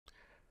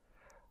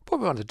What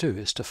we want to do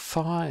is to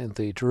find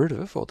the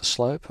derivative or the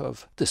slope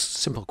of this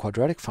simple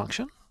quadratic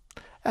function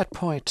at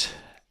point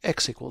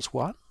x equals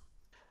 1.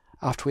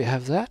 After we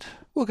have that,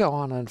 we'll go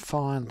on and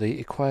find the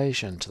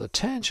equation to the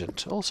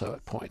tangent also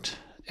at point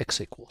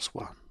x equals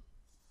 1.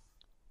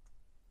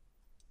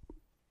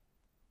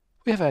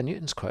 We have our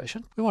Newton's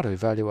quotient. We want to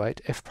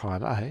evaluate f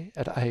prime a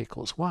at a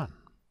equals 1.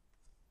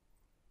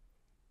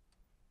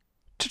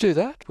 To do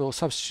that, we'll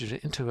substitute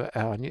it into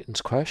our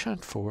Newton's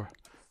quotient for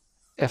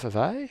f of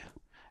a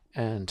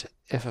and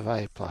f of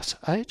a plus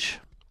h,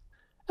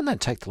 and then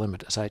take the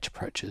limit as h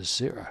approaches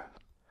 0.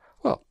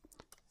 Well,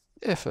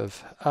 f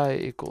of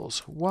a equals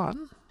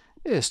 1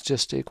 is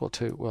just equal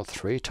to, well,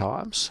 3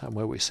 times, and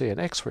where we see an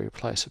x we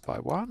replace it by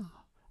 1.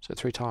 So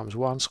 3 times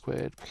 1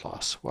 squared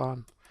plus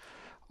 1,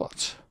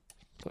 what's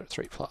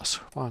 3 plus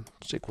 1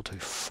 is equal to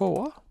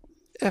 4.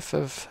 F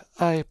of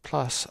a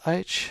plus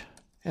h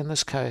in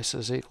this case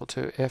is equal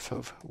to f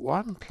of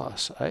 1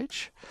 plus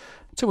h.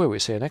 So where we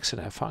see an x in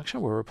our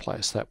function, we'll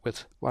replace that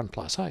with 1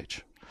 plus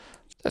h.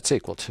 That's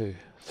equal to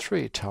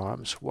 3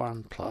 times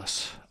 1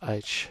 plus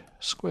h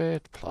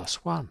squared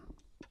plus 1.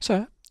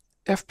 So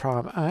f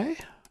prime a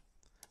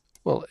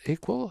will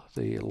equal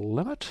the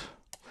limit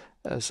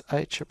as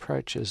h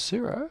approaches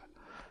 0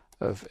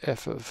 of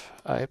f of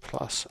a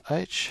plus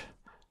h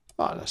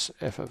minus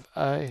f of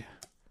a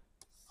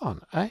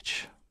on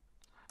h.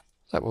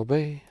 That will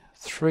be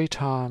 3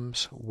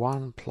 times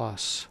 1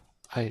 plus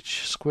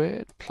h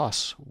squared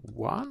plus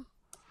 1,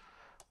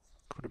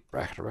 put a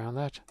bracket around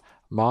that,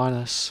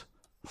 minus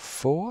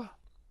 4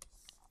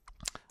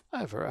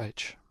 over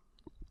h.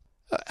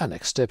 Our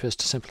next step is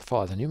to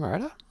simplify the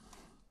numerator.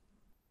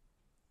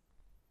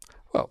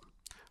 Well,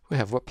 we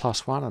have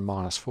plus 1 and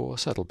minus 4,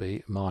 so that'll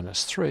be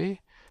minus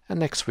 3, and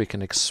next we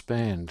can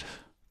expand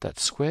that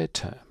squared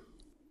term.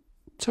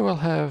 So we'll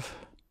have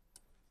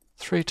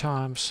 3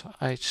 times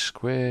h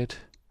squared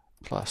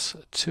plus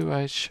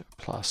 2h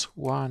plus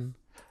 1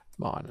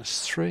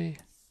 minus 3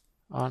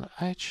 on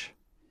h.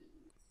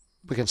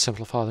 We can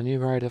simplify the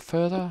numerator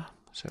further,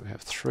 so we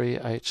have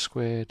 3h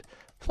squared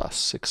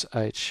plus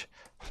 6h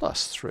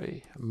plus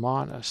 3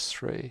 minus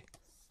 3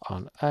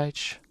 on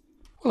h.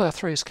 Well, our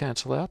 3's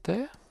cancel out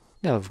there.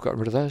 Now that we've got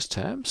rid of those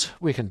terms,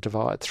 we can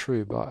divide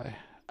through by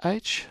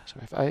h, so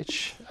we have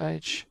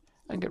h,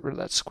 and get rid of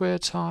that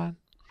squared sign,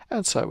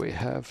 and so we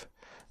have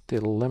the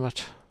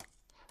limit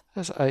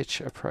as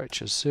h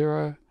approaches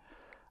 0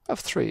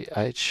 of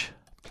 3h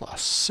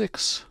plus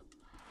 6.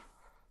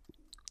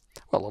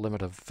 Well, the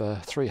limit of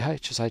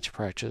 3h as h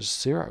approaches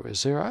 0 is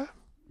 0.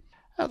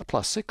 And the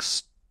plus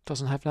 6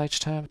 doesn't have an h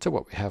term, so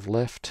what we have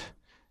left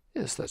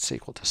is that's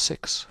equal to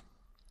 6.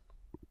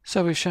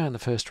 So we've shown the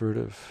first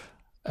derivative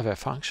of our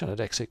function at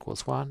x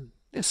equals 1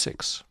 is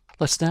 6.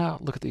 Let's now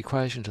look at the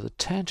equation to the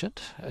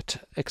tangent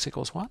at x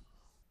equals 1.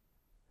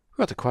 We've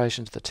got the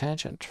equation to the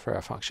tangent for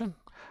our function,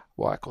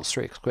 y equals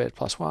 3x squared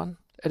plus 1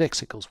 at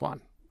x equals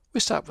 1. We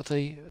start with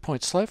the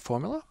point slope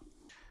formula.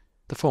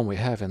 The form we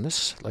have in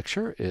this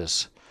lecture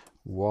is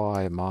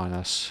y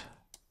minus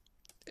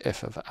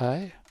f of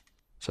a,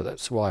 so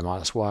that's y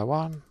minus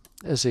y1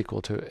 is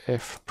equal to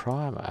f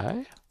prime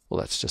a. Well,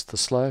 that's just the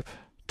slope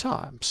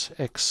times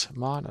x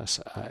minus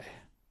a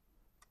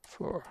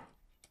for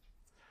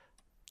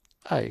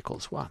a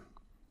equals 1.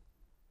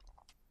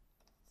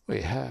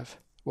 We have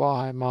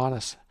y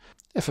minus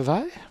f of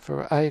a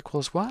for a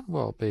equals 1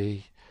 will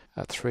be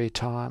 3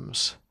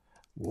 times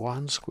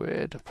 1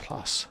 squared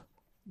plus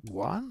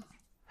 1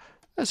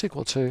 is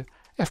equal to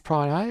f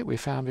prime a we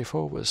found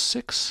before was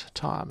 6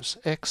 times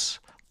x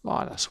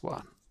minus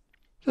 1.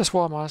 This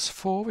y minus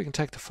 4, we can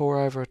take the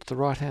 4 over to the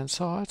right hand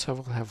side, so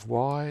we'll have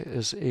y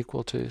is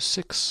equal to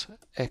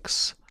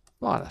 6x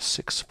minus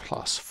 6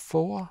 plus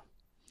 4.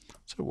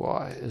 So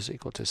y is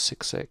equal to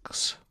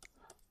 6x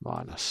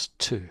minus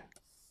 2.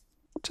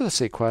 So that's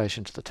the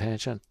equation to the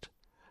tangent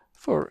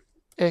for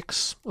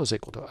x was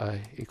equal to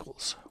a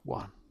equals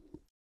 1.